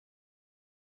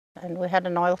And we had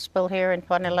an oil spill here in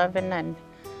 2011, and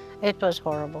it was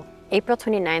horrible. April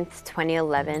 29th,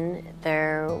 2011,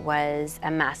 there was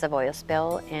a massive oil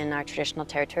spill in our traditional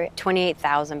territory.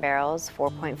 28,000 barrels,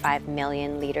 4.5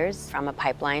 million liters from a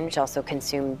pipeline, which also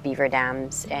consumed beaver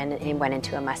dams, and it went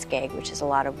into a muskeg, which is a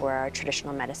lot of where our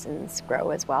traditional medicines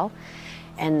grow as well.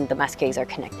 And the muskegs are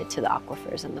connected to the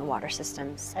aquifers and the water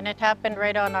systems. And it happened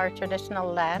right on our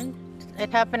traditional land. It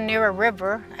happened near a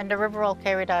river, and the river all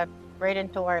carried out right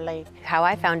into our lake. How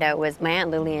I found out was my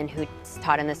Aunt Lillian, who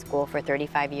taught in the school for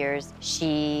 35 years,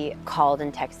 she called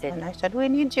and texted. And I said, we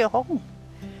need you home.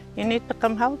 You need to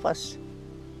come help us.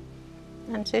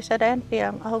 And she said, Auntie,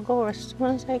 I'll go as soon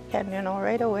as I can,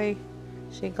 right away.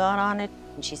 She got on it.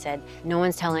 And she said, no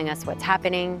one's telling us what's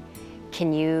happening.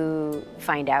 Can you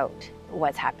find out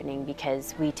what's happening?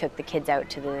 Because we took the kids out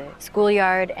to the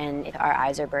schoolyard and our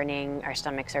eyes are burning, our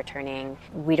stomachs are turning.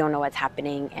 We don't know what's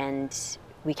happening and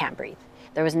we can't breathe.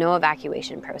 There was no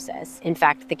evacuation process. In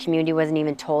fact, the community wasn't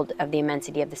even told of the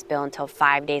immensity of the spill until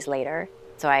 5 days later.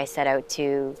 So I set out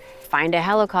to find a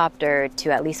helicopter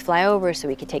to at least fly over so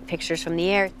we could take pictures from the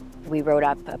air. We wrote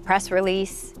up a press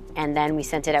release and then we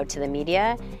sent it out to the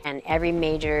media. And every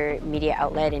major media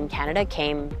outlet in Canada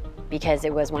came because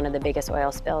it was one of the biggest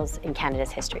oil spills in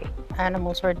Canada's history.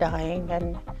 Animals were dying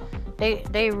and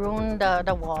they ruined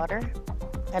the water,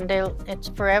 and it's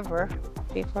forever.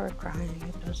 People are crying.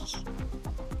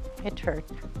 It hurt.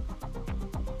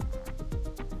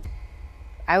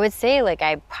 I would say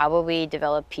I probably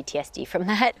developed PTSD from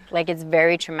that. It's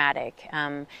very traumatic.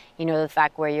 The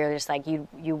fact where you're just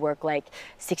you work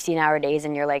 16-hour days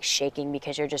and you're shaking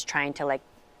because you're just trying to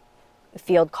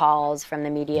field calls from the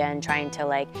media and trying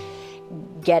to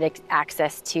get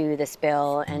access to the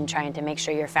spill and trying to make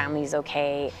sure your family's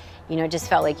okay. It just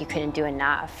felt like you couldn't do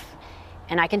enough.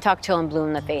 And I can talk till I'm blue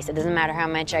in the face. It doesn't matter how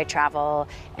much I travel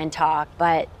and talk,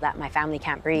 but that my family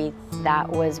can't breathe. That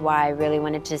was why I really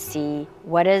wanted to see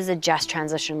what does a just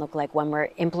transition look like when we're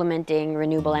implementing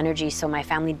renewable energy so my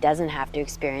family doesn't have to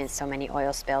experience so many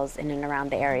oil spills in and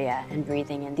around the area and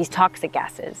breathing in these toxic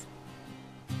gases.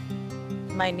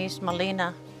 My niece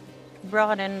Melina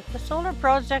brought in the solar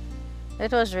project.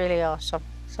 It was really awesome.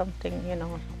 Something,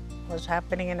 was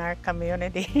happening in our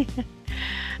community.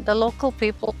 The local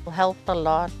people helped a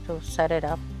lot to set it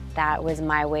up. That was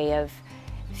my way of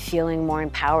feeling more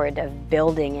empowered, of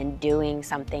building and doing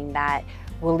something that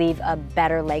will leave a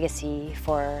better legacy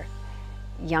for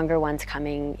younger ones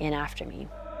coming in after me.